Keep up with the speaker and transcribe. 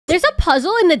There's a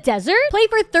puzzle in the desert? Play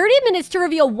for 30 minutes to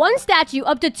reveal one statue,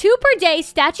 up to 2 per day.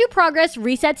 Statue progress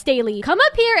resets daily. Come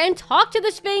up here and talk to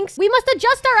the Sphinx. We must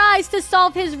adjust our eyes to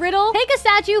solve his riddle. Take a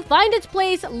statue, find its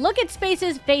place, look at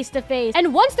spaces face to face.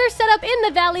 And once they're set up in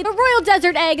the valley, the royal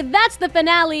desert egg, that's the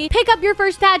finale. Pick up your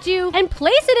first statue and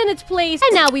place it in its place.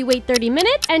 And now we wait 30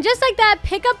 minutes. And just like that,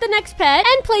 pick up the next pet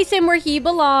and place him where he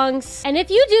belongs. And if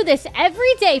you do this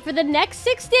every day for the next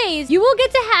 6 days, you will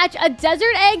get to hatch a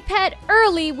desert egg pet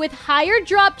early with higher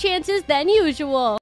drop chances than usual.